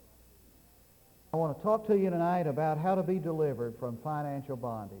I want to talk to you tonight about how to be delivered from financial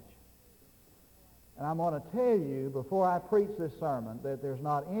bondage. And I'm going to tell you before I preach this sermon that there's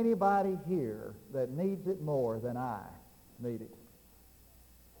not anybody here that needs it more than I need it.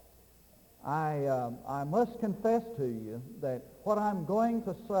 I must confess to you that what I'm going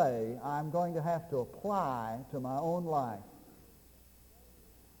to say, I'm going to have to apply to my own life.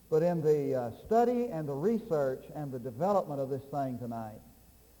 But in the study and the research and the development of this thing tonight,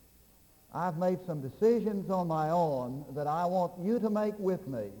 I've made some decisions on my own that I want you to make with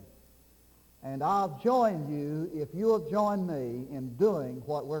me. And I'll join you if you'll join me in doing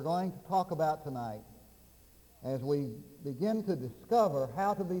what we're going to talk about tonight as we begin to discover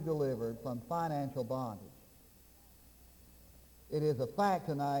how to be delivered from financial bondage. It is a fact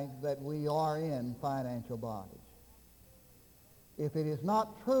tonight that we are in financial bondage. If it is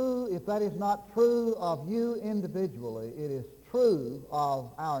not true, if that is not true of you individually, it is true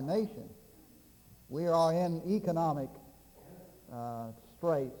of our nation. We are in economic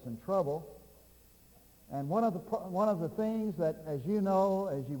straits and trouble. And one of the things that, as you know,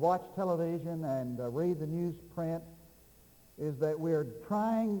 as you watch television and read the newsprint, is that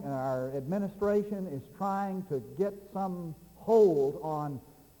our administration is trying to get some hold on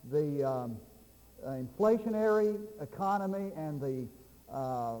the inflationary economy and the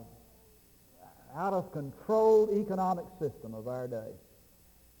out-of-control economic system of our day.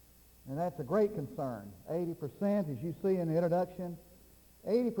 And that's a great concern. 80%, as you see in the introduction,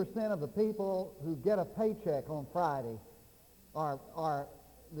 80% of the people who get a paycheck on Friday are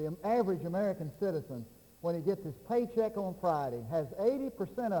the average American citizen. When he gets his paycheck on Friday, has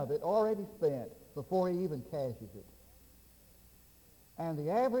 80% of it already spent before he even cashes it. And the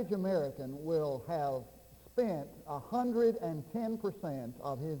average American will have spent 110%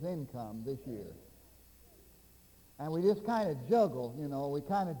 of his income this year. And we just kind of juggle, we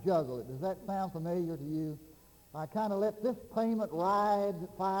kind of juggle it. Does that sound familiar to you? I kind of let this payment ride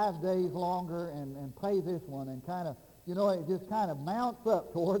 5 days longer and pay this one and kind of, it just kind of mounts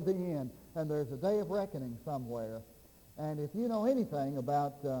up toward the end, and there's a day of reckoning somewhere. And if you know anything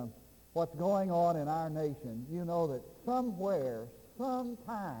about what's going on in our nation, you know that somewhere,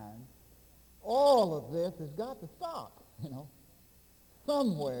 sometime, all of this has got to stop,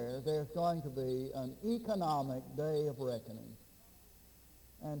 Somewhere there's going to be an economic day of reckoning.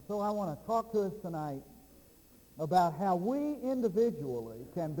 And so I want to talk to us tonight about how we individually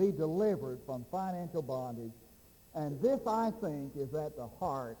can be delivered from financial bondage. And this, I think, is at the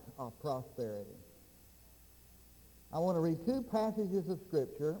heart of prosperity. I want to read two passages of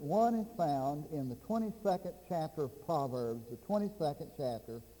Scripture. One is found in the 22nd chapter of Proverbs, the 22nd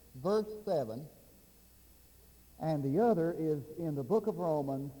chapter, verse 7. And the other is in the book of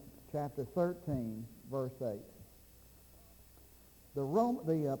Romans, chapter 13, verse 8.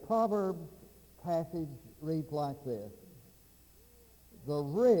 The Proverbs passage reads like this: "The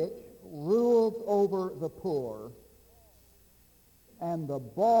rich rules over the poor, and the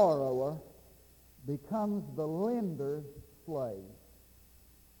borrower becomes the lender's slave."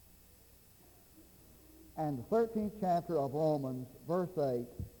 And the 13th chapter of Romans, verse 8,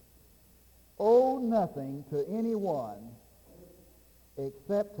 "Owe nothing to anyone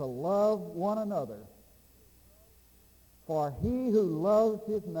except to love one another, for he who loves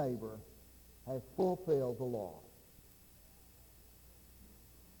his neighbor has fulfilled the law."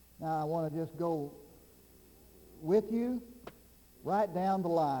 Now I want to just go with you right down the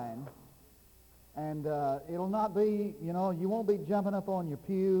line. And it'll not be, you won't be jumping up on your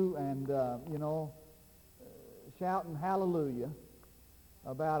pew and, shouting hallelujah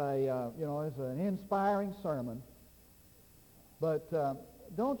about it's an inspiring sermon. But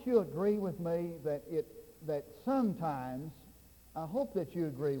don't you agree with me that sometimes, I hope that you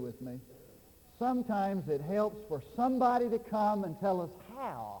agree with me, sometimes it helps for somebody to come and tell us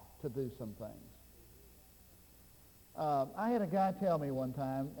how to do some things. I had a guy tell me one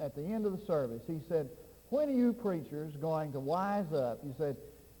time at the end of the service, he said, "When are you preachers going to wise up?" He said,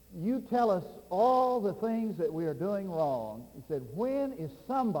 "You tell us all the things that we are doing wrong." He said, "When is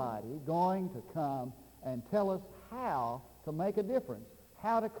somebody going to come and tell us how to make a difference,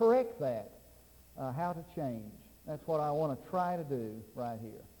 how to correct that, how to change?" That's what I want to try to do right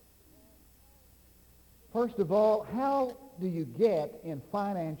here. First of all, how do you get in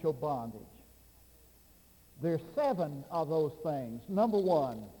financial bondage? There's 7 of those things. Number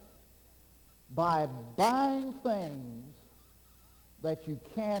 1, by buying things that you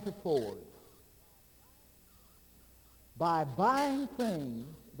can't afford. By buying things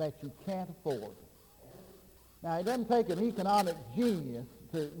that you can't afford. Now, it doesn't take an economic genius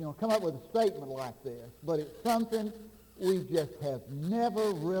to come up with a statement like this, but it's something we just have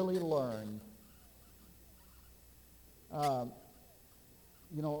never really learned When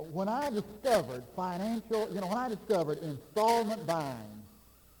I discovered when I discovered installment buying,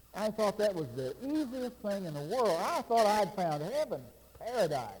 I thought that was the easiest thing in the world. I thought I'd found heaven,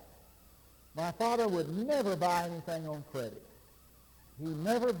 paradise. My father would never buy anything on credit. He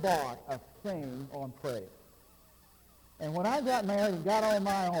never bought a thing on credit. And when I got married and got on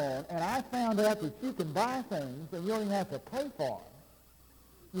my own, and I found out that you can buy things and you don't even have to pay for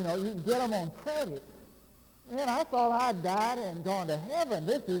them, you can get them on credit, man, I thought I'd died and gone to heaven.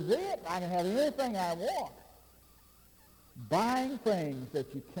 This is it. I can have anything I want. Buying things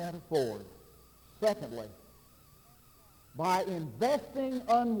that you can't afford. Secondly, by investing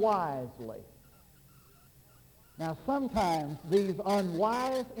unwisely. Now, sometimes these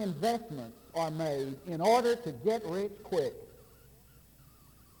unwise investments are made in order to get rich quick.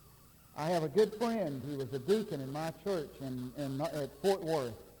 I have a good friend who was a deacon in my church at Fort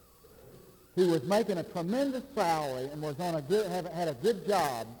Worth, who was making a tremendous salary and was had a good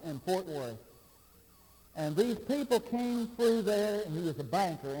job in Fort Worth. And these people came through there, and he was a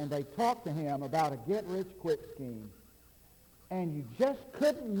banker, and they talked to him about a get-rich-quick scheme. And you just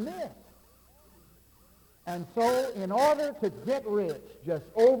couldn't miss. And so in order to get rich just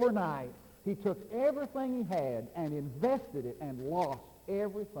overnight, he took everything he had and invested it and lost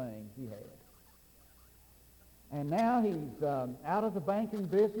everything he had. And now he's out of the banking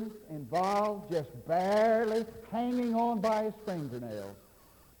business, involved, just barely hanging on by his fingernails.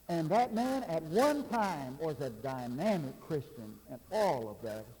 And that man at one time was a dynamic Christian, and all of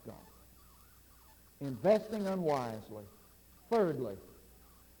that is gone. Investing unwisely. Thirdly,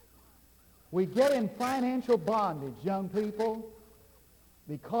 we get in financial bondage, young people,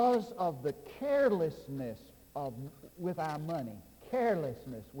 because of the carelessness with our money.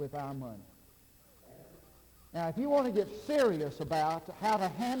 Carelessness with our money. Now, if you want to get serious about how to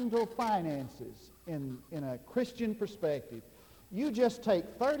handle finances in a Christian perspective, you just take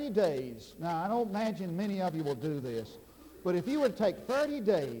 30 days. Now, I don't imagine many of you will do this, but if you would take 30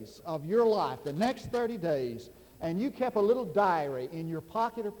 days of your life, the next 30 days, and you kept a little diary in your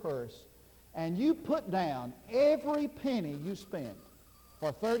pocket or purse, and you put down every penny you spent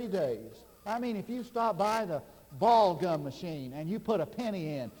for 30 days. I mean, if you stop by the ball gum machine and you put a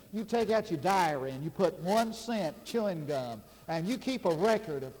penny in, you take out your diary and you put 1 cent chewing gum, and you keep a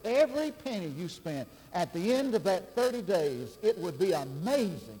record of every penny you spent. At the end of that 30 days, it would be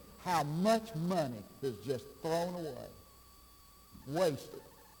amazing how much money is just thrown away, wasted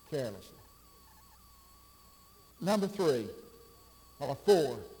carelessly. Number 3, or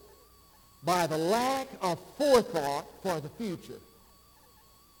 4, by the lack of forethought for the future.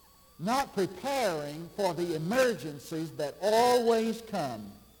 Not preparing for the emergencies that always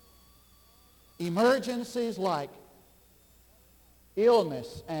come. Emergencies like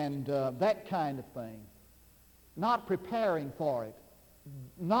illness and that kind of thing. Not preparing for it.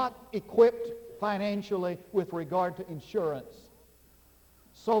 Not equipped financially with regard to insurance.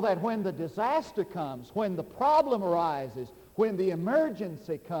 So that when the disaster comes, when the problem arises, when the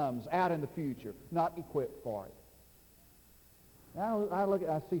emergency comes out in the future, not equipped for it. Now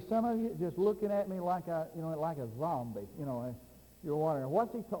I see some of you just looking at me like a zombie. You're wondering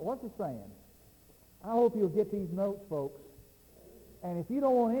what's he saying. I hope you'll get these notes, folks. And if you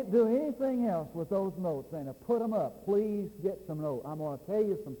don't want to do anything else with those notes, then put them up. Please get some notes. I'm going to tell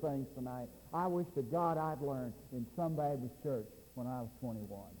you some things tonight I wish to God I'd learned in some Baptist church when I was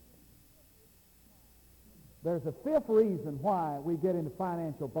 21. There's a 5th reason why we get into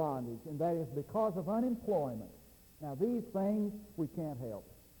financial bondage, and that is because of unemployment. Now, these things we can't help.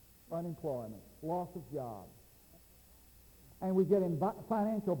 Unemployment, loss of job. And we get in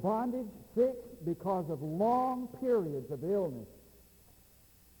financial bondage, 6, because of long periods of illness.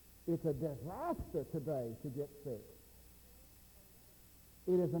 It's a disaster today to get sick.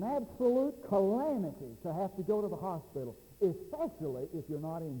 It is an absolute calamity to have to go to the hospital, especially if you're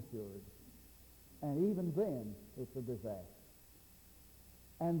not insured. And even then, it's a disaster.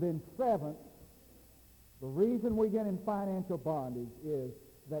 And then 7th, the reason we get in financial bondage is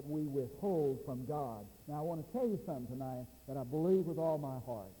that we withhold from God. Now, I want to tell you something tonight that I believe with all my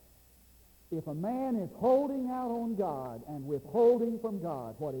heart. If a man is holding out on God and withholding from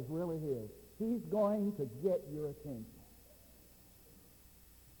God what is really his, he's going to get your attention.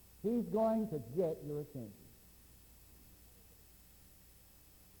 He's going to get your attention.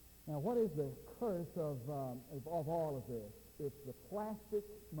 Now, what is the curse of all of this? It's the plastic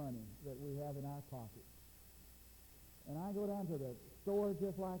money that we have in our pockets. And I go down to the store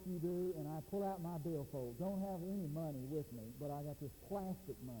just like you do, and I pull out my billfold. Don't have any money with me, but I got this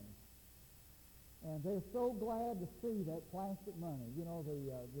plastic money. And they're so glad to see that plastic money, the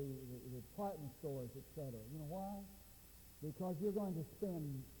department stores, etc. You know why? because you're going to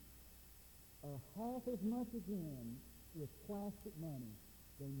spend half as much again with plastic money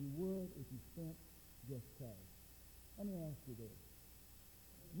than you would if you spent just cash. Let me ask you this.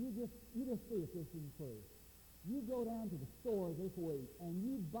 You just see if this is true. You go down to the store this week and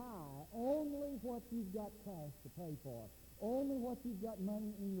you buy only what you've got cash to pay for, only what you've got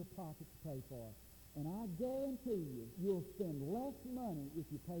money in your pocket to pay for. And I guarantee you, you'll spend less money if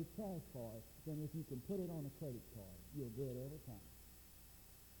you pay cash for it than if you can put it on a credit card. You'll do it every time.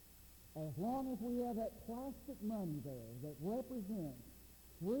 As long as we have that plastic money there that represents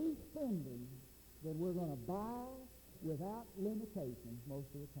free spending, then we're going to buy without limitations most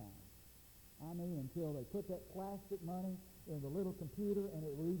of the time. I mean, until they put that plastic money in the little computer and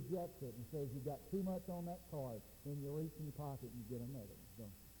it rejects it and says you've got too much on that card, then you reach in your pocket and you get another one.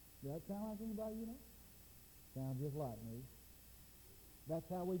 Don't you? Does that sound like anybody you know? Sounds just like me. That's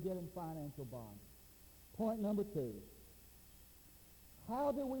how we get in financial bondage. Point number 2.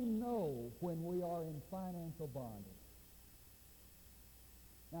 How do we know when we are in financial bondage?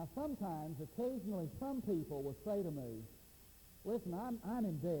 Now, occasionally, some people will say to me, listen, I'm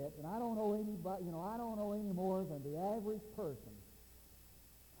in debt, and I don't owe anybody, I don't owe any more than the average person.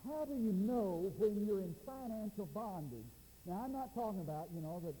 How do you know when you're in financial bondage? Now, I'm not talking about,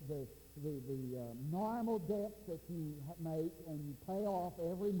 the normal debts that you make and you pay off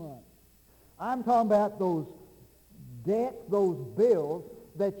every month. I'm talking about those debts, those bills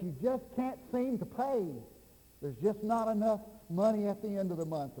that you just can't seem to pay. There's just not enough money at the end of the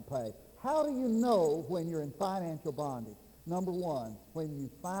month to pay. How do you know when you're in financial bondage? Number 1, when you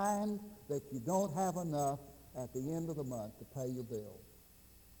find that you don't have enough at the end of the month to pay your bills.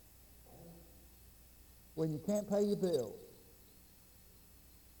 When you can't pay your bills.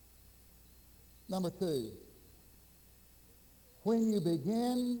 Number 2, when you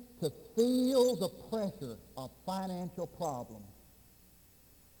begin to feel the pressure of financial problems.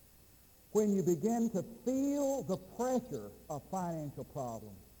 When you begin to feel the pressure of financial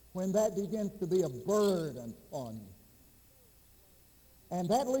problems. When that begins to be a burden on you. And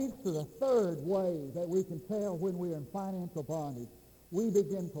that leads to the third way that we can tell when we're in financial bondage. We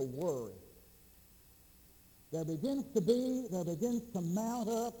begin to worry. There begins to mount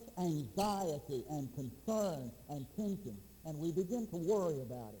up anxiety and concern and tension, and we begin to worry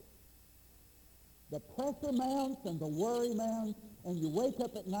about it. The pressure mounts and the worry mounts, and you wake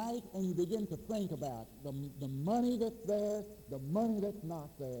up at night and you begin to think about the money that's there, the money that's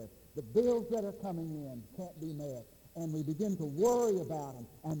not there, the bills that are coming in can't be met, and we begin to worry about them,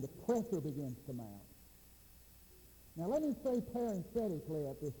 and the pressure begins to mount. Now, let me say parenthetically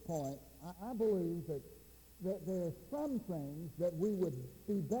at this point, I believe that there are some things that we would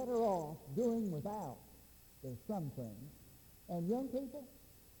be better off doing without. There's some things. And young people,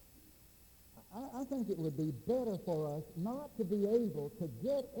 I think it would be better for us not to be able to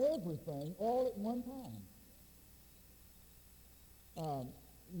get everything all at one time.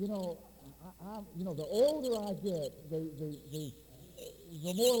 The older I get, the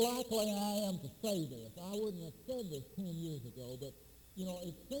more likely I am to say this. I wouldn't have said this 10 years ago, but,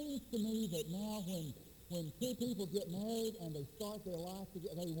 it seems to me that now when two people get married and they start their life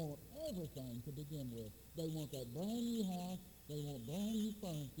together, they want everything to begin with. They want that brand new house, they want brand new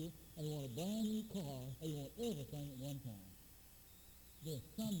furniture, they want a brand new car, they want everything at one time. There's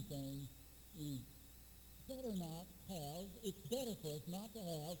some things we better not have. It's better for us not to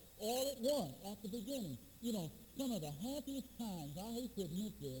have all at once at the beginning. Some of the happiest times, I hate to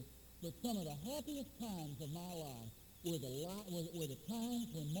admit this, but some of the happiest times of my life were the times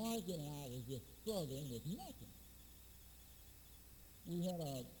when Margaret and I were just struggling with nothing. We had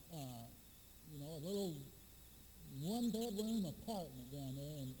a little one-bedroom apartment down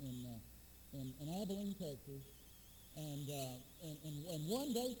there in Abilene, Texas, and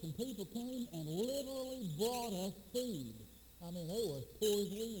one day some people came and literally brought us food. I mean, they were as poor as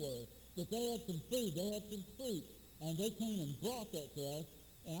we were, but they had some food, they had some fruit, and they came and brought that to us.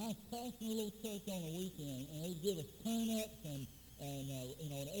 And I was pastoring a little church on the weekend, and they'd give us turnips and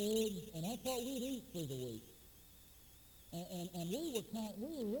eggs, and that's what we'd eat for the week. And we were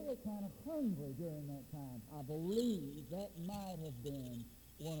really kind of hungry during that time. I believe that might have been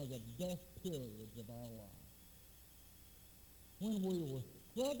one of the best periods of our lives. When we were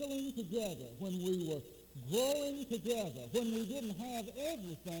struggling together, when we were growing together, when we didn't have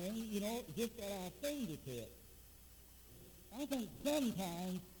everything, just at our fingertips. I think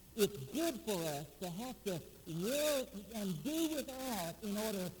sometimes it's good for us to have to work and do without in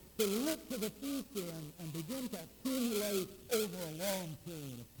order to look to the future and begin to accumulate over a long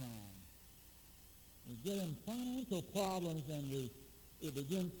period of time. We get in financial problems and it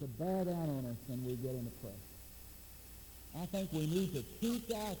begins to bear down on us and we get into pressure. I think we need to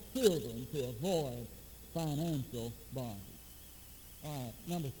teach our children to avoid financial bondage. All right,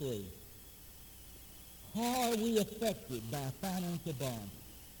 number 3. How are we affected by financial bondage?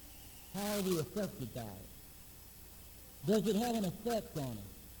 How are we affected by it? Does it have an effect on us?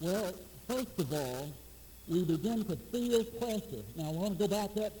 Well, first of all, we begin to feel pressure. Now, I want to go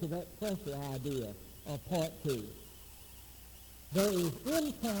back up to that pressure idea of part 2. There is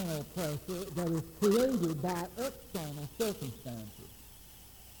internal pressure that is created by external circumstances.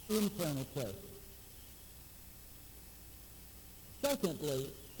 Internal pressure.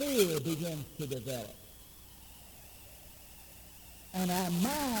 Secondly, fear begins to develop. And our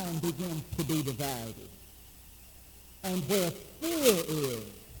mind begins to be divided. And where fear is,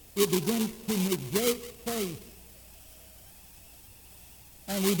 it begins to negate faith.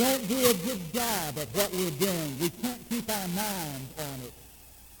 And we don't do a good job at what we're doing. We can't keep our minds on it.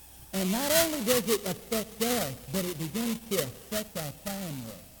 And not only does it affect us, but it begins to affect our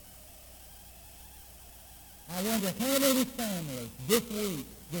family. I wonder how many families this week,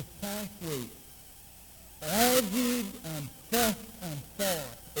 this past week, argued and fussed and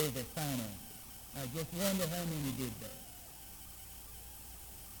fought over finances. I just wonder how many did that.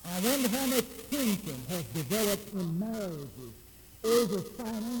 I wonder how much tension has developed in marriages over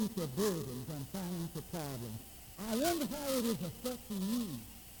financial burdens and financial problems. I wonder how it is affecting you.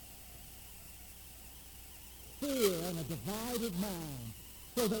 Fear and a divided mind,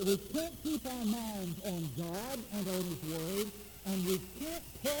 so that we can't keep our minds on God and on His Word, and we can't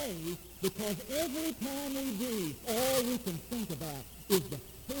pray because every time we do, all we can think about is the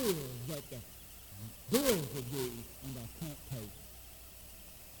fear that the bills are due and I can't pay.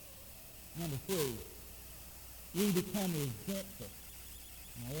 Number 3, we become resentful.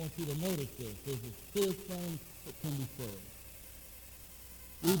 And I want you to notice this. There's a serious thing that can be said.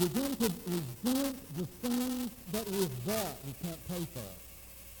 We begin to resent the things that we've bought we can't pay for.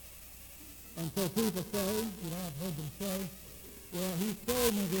 And so people say, I've heard them say, well, he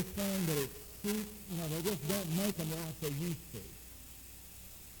sold me this thing, but it's cheap. They just don't make them like they used to.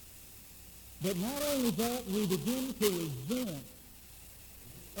 But not only that, we begin to resent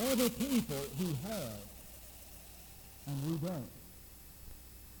other people who have, and we don't.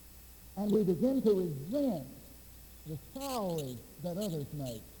 And we begin to resent the salaries that others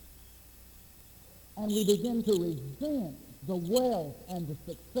make. And we begin to resent the wealth and the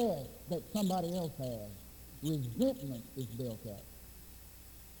success that somebody else has. Resentment is built up.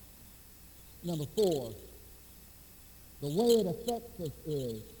 Number 4, the way it affects us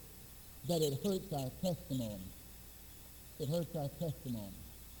is that it hurts our testimony. It hurts our testimony.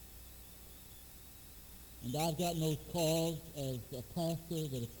 And I've gotten those calls as a pastor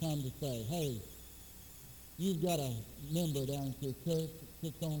that have come to say, hey, you've got a member down at your church that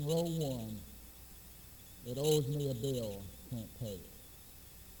sits on row 1 that owes me a bill, can't pay it.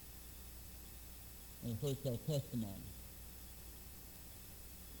 And it hurts our testimony.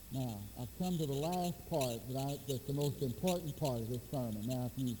 Now, I've come to the last part that's the most important part of this sermon. Now,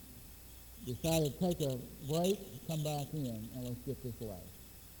 if you decided to take a break, come back in, and let's get this right.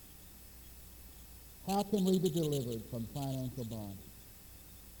 How can we be delivered from financial bondage?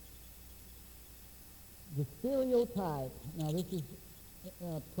 The stereotype, now this is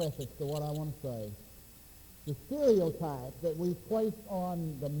a preface to what I want to say. The stereotype that we place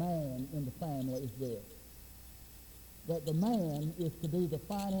on the man in the family is this: that the man is to be the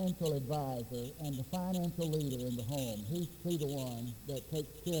financial advisor and the financial leader in the home. He's to be the one that takes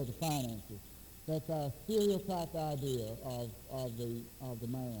care of the finances. That's our stereotyped idea of the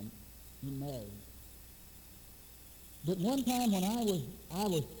man in marriage. But one time when I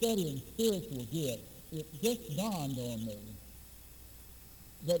was studying spiritual gifts, it just dawned on me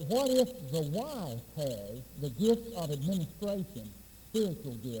that what if the wife has the gift of administration,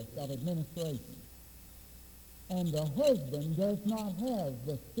 spiritual gift of administration, and the husband does not have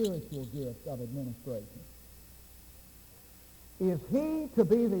the spiritual gift of administration? Is he to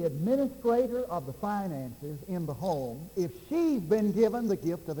be the administrator of the finances in the home if she's been given the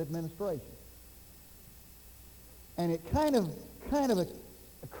gift of administration? And it kind of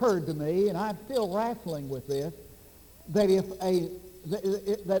occurred to me, and I'm still wrestling with this,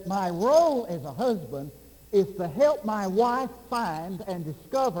 that my role as a husband is to help my wife find and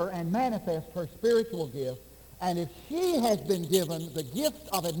discover and manifest her spiritual gift. And if she has been given the gift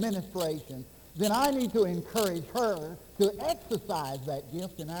of administration, then I need to encourage her to exercise that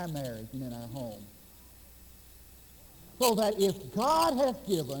gift in our marriage and in our home. So that if God has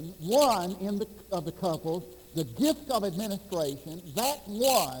given one of the couples the gift of administration, that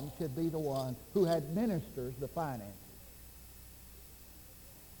one should be the one who administers the finances.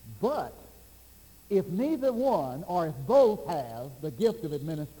 But If neither one or if both have the gift of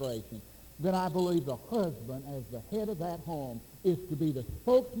administration, then I believe the husband, as the head of that home, is to be the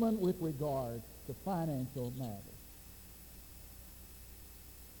spokesman with regard to financial matters.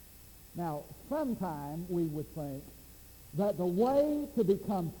 Now, sometimes we would think that the way to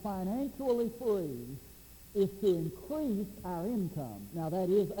become financially free is to increase our income. Now, that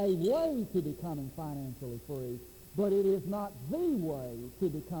is a way to becoming financially free, but it is not the way to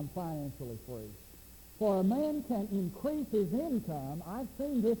become financially free. For a man can increase his income, I've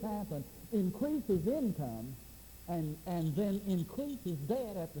seen this happen, increase his income and then increase his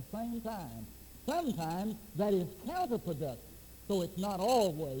debt at the same time. Sometimes that is counterproductive, so it's not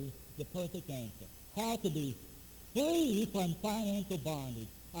always the perfect answer. How to be free from financial bondage.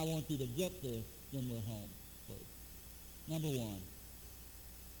 I want you to get this when we're home, please. Number one,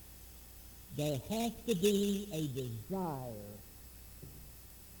 there has to be a desire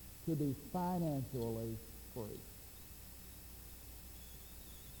to be financially free.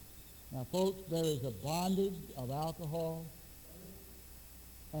 Now, folks, there is a bondage of alcohol,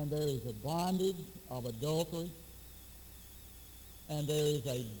 and there is a bondage of adultery, and there is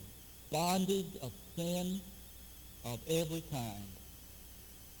a bondage of sin of every kind.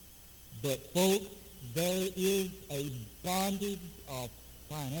 But, folks, there is a bondage of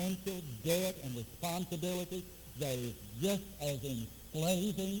financial debt and responsibility that is just as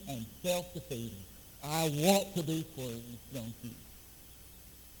enslaving and self-defeating. I want to be free, don't you?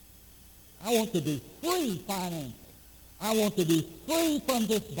 I want to be free financially. I want to be free from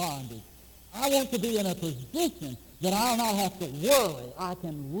this bondage. I want to be in a position that I'll not have to worry. I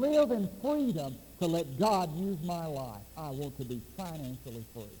can live in freedom to let God use my life. I want to be financially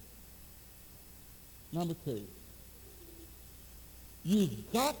free. Number two,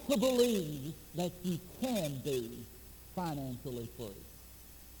 you've got to believe that you can be financially free.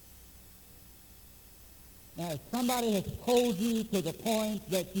 Now, if somebody has told you to the point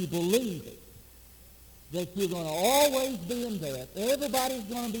that you believe it, that you're going to always be in debt, everybody's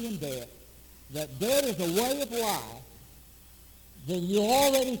going to be in debt, that debt is a way of life, then you're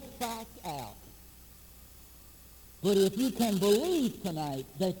already psyched out. But if you can believe tonight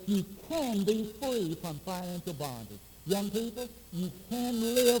that you can be free from financial bondage, young people, you can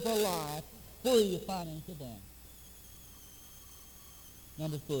live a life free of financial bondage.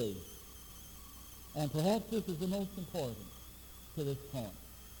 Number three, and perhaps this is the most important to this point,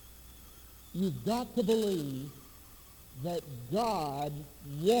 you've got to believe that God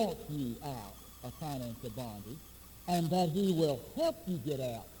wants you out of financial bondage and that he will help you get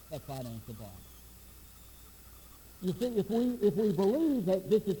out of financial bondage. You see, if we believe that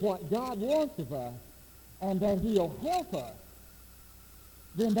this is what God wants of us and that he'll help us,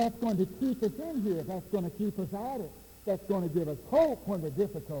 then that's going to keep us in here. That's going to keep us at it. That's going to give us hope when the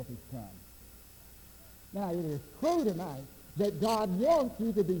difficulties come. Now, it is true tonight that God wants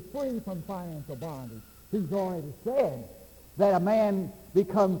you to be free from financial bondage. He's already said that a man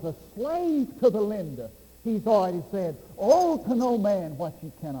becomes a slave to the lender. He's already said, owe to no man what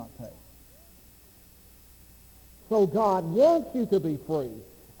you cannot pay. So God wants you to be free,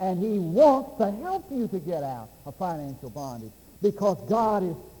 and he wants to help you to get out of financial bondage because God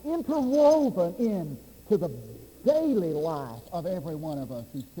is interwoven into the daily life of every one of us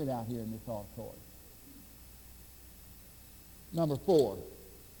who sit out here in this auditorium. Number four,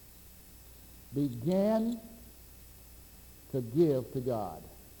 begin to give to God.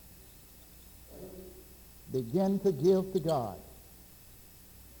 Begin to give to God.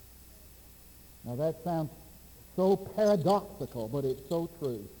 Now that sounds so paradoxical, but it's so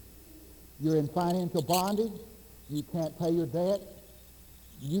true. You're in financial bondage. You can't pay your debt.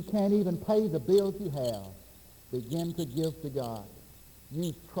 You can't even pay the bills you have. Begin to give to God.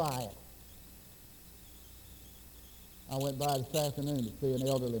 You try it. I went by this afternoon to see an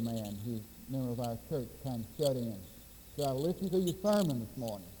elderly man who's a member of our church, kind of shut in. So I listened to your sermon this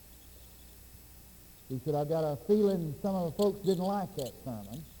morning. He said, I got a feeling some of the folks didn't like that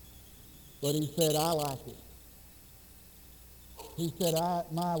sermon, but he said, I like it. He said,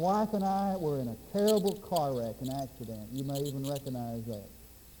 my wife and I were in a terrible car wreck, an accident. You may even recognize that.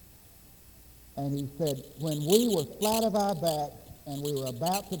 And he said, when we were flat of our backs and we were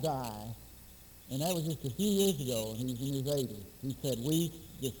about to die, and that was just a few years ago, and he was in his 80s, he said, we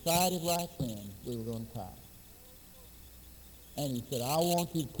decided right then we were going to die. And he said, I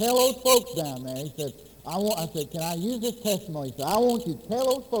want you to tell those folks down there. He said, I said, can I use this testimony? He said, I want you to tell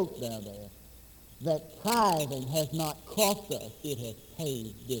those folks down there that tithing has not cost us, it has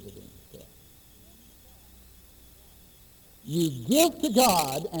paid dividends. You give to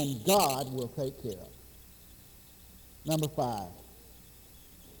God, and God will take care of it. Number five,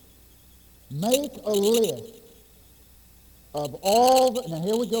 Make a list of all the, now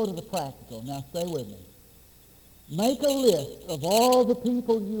here we go to the practical. Now stay with me. Make a list of all the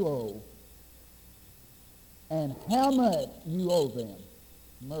people you owe and how much you owe them.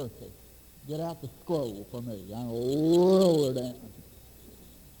 Mercy. Get out the scroll for me. I'm going to roll her down.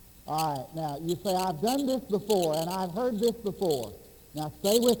 All right. Now, you say, I've done this before and I've heard this before. Now,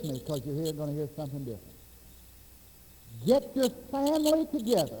 stay with me because you're going to hear something different. Get your family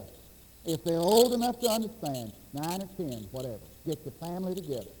together. If they're old enough to understand, 9 or 10, whatever. Get your family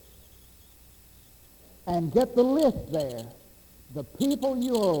together. And get the list there, the people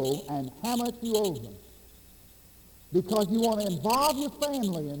you owe and how much you owe them. Because you want to involve your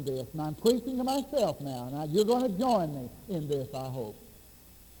family in this. And I'm preaching to myself now. Now, you're going to join me in this, I hope.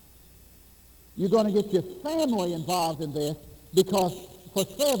 You're going to get your family involved in this because for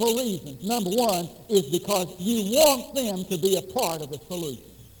several reasons. Number one is because you want them to be a part of the solution.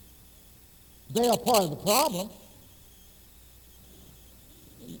 They are part of the problem.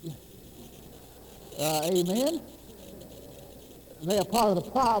 Amen? They are part of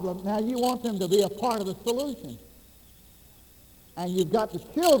the problem. Now you want them to be a part of the solution. And you've got the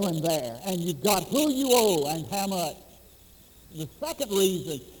children there, and you've got who you owe and how much. The second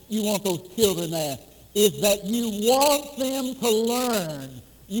reason you want those children there is that you want them to learn.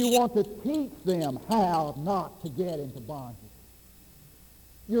 You want to teach them how not to get into bondage.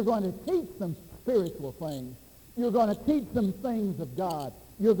 You're going to teach them spiritual things. You're going to teach them things of God.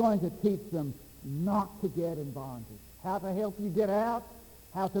 You're going to teach them not to get in bondage. How to help you get out,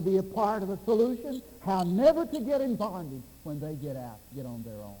 how to be a part of the solution, how never to get in bondage when they get out, get on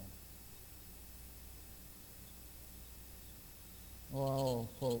their own. Oh,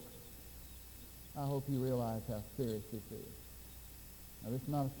 folks, I hope you realize how serious this is. Now, this is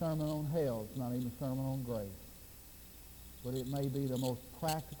not a sermon on hell. It's not even a sermon on grace. But it may be the most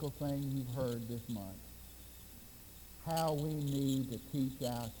practical thing you've heard this month. How we need to teach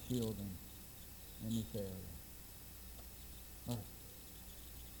our children in this area. Right.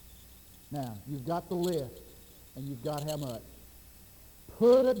 Now, you've got the list, and you've got how much.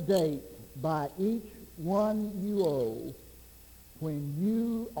 Put a date by each one you owe when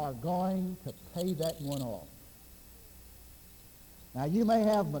you are going to pay that one off. Now, you may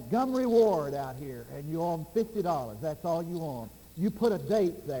have Montgomery Ward out here, and you owe them $50. That's all you owe them. You put a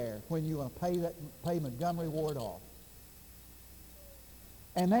date there when you want to pay Montgomery Ward off.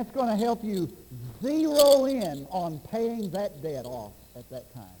 And that's going to help you zero in on paying that debt off at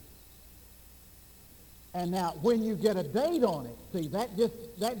that time. And now, when you get a date on it, see, that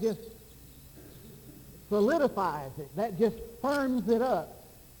just solidifies it. That just firms it up.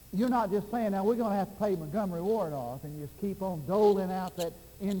 You're not just saying, now we're going to have to pay Montgomery Ward off and just keep on doling out that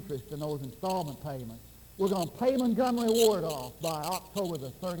interest in those installment payments. We're going to pay Montgomery Ward off by October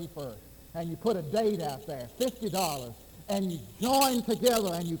the 31st. And you put a date out there, $50, and you join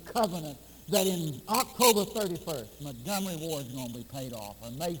together and you covenant that in October 31st, Montgomery Ward's going to be paid off,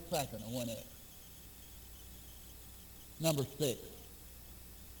 or May 2nd, or whenever. Number 6.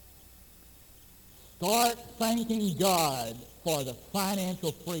 Start thanking God for the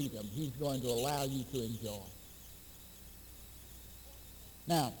financial freedom he's going to allow you to enjoy.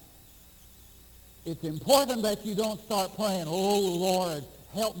 Now, it's important that you don't start praying, oh, Lord,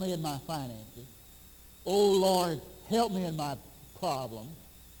 help me in my finances. Oh, Lord, help me in my problems.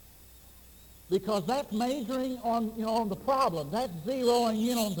 Because that's majoring on the problem. That's zeroing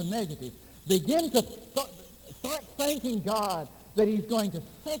in on the negative. Begin to start thanking God that he's going to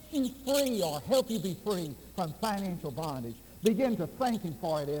set you free or help you be free from financial bondage. Begin to thank him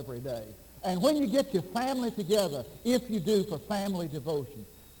for it every day. And when you get your family together, if you do for family devotion,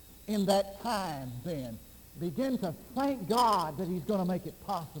 in that time then, begin to thank God that he's going to make it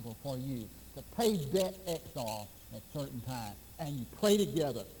possible for you to pay debt X off at a certain time. And you pray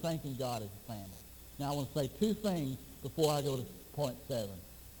together, thanking God as a family. Now I want to say 2 things before I go to point 7.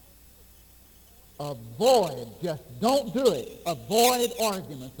 Don't do it. Avoid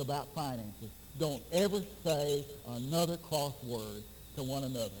arguments about finances. Don't ever say another cross word to one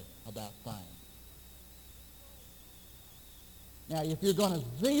another about finance. Now, if you're going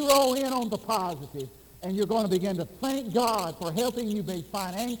to zero in on the positive and you're going to begin to thank God for helping you be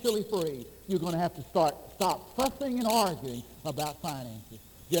financially free, you're going to have to stop fussing and arguing about finances.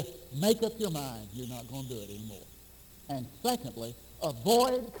 Just make up your mind you're not going to do it anymore. And secondly,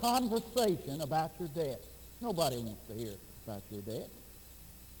 avoid conversation about your debt. Nobody wants to hear about your debt.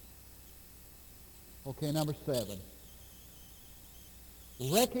 Okay, number 7.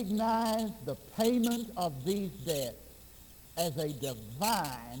 Recognize the payment of these debts as a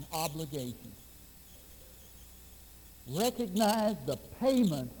divine obligation. Recognize the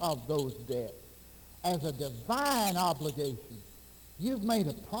payment of those debts as a divine obligation. You've made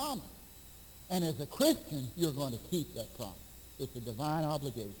a promise. And as a Christian, you're going to keep that promise. It's a divine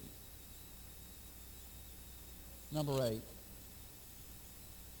obligation. Number 8,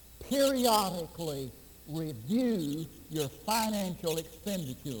 periodically review your financial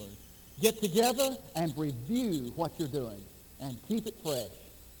expenditures. Get together and review what you're doing and keep it fresh.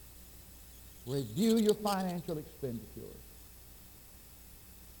 Review your financial expenditures.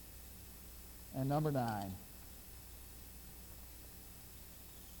 And number 9,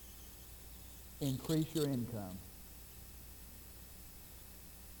 increase your income.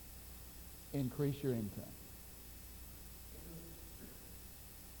 Increase your income.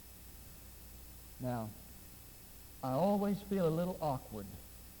 Now, I always feel a little awkward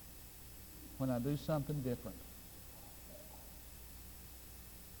when I do something different.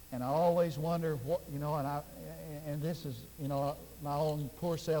 And I always wonder what, and this is, my own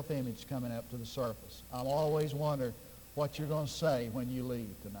poor self-image coming up to the surface. I'll always wonder what you're going to say when you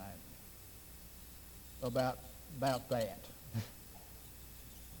leave tonight about that.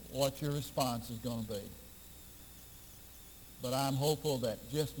 What your response is going to be. But I'm hopeful that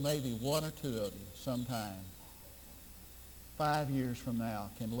just maybe one or two of you sometime, 5 years from now,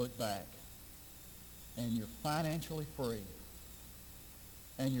 can look back and you're financially free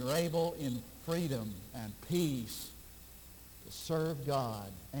and you're able in freedom and peace to serve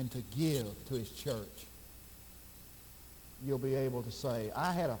God and to give to his church. You'll be able to say,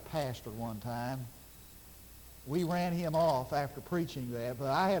 I had a pastor one time. We ran him off after preaching that, but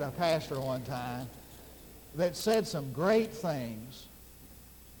I had a pastor one time that said some great things,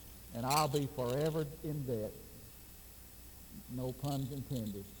 and I'll be forever in debt. No puns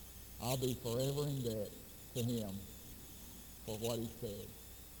intended. I'll be forever in debt to him for what he said.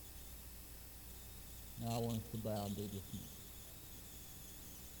 Now I want us to bow and be dismissed.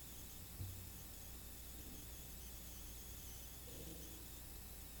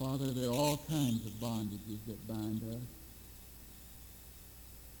 Father, there are all kinds of bondages that bind us.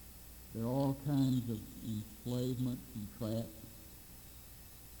 There are all kinds of enslavement and traps.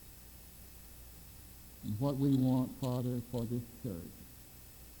 And what we want, Father, for this church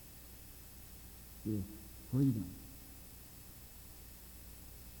is freedom.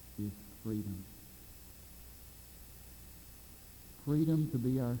 Is freedom. Freedom to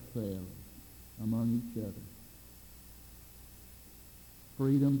be ourselves among each other.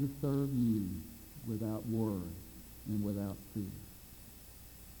 Freedom to serve you without worry and without fear.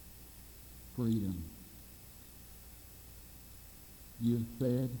 Freedom. You have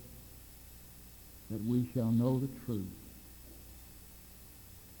said that we shall know the truth,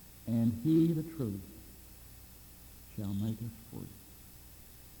 and he, the truth, shall make us free.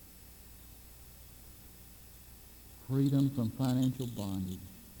 Freedom from financial bondage,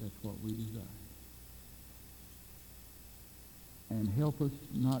 that's what we desire. And help us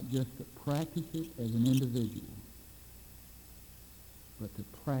not just to practice it as an individual, but to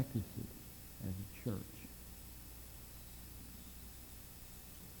practice it as a church.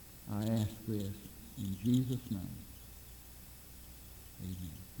 I ask this in Jesus' name.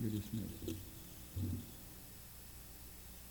 Amen. You're dismissed.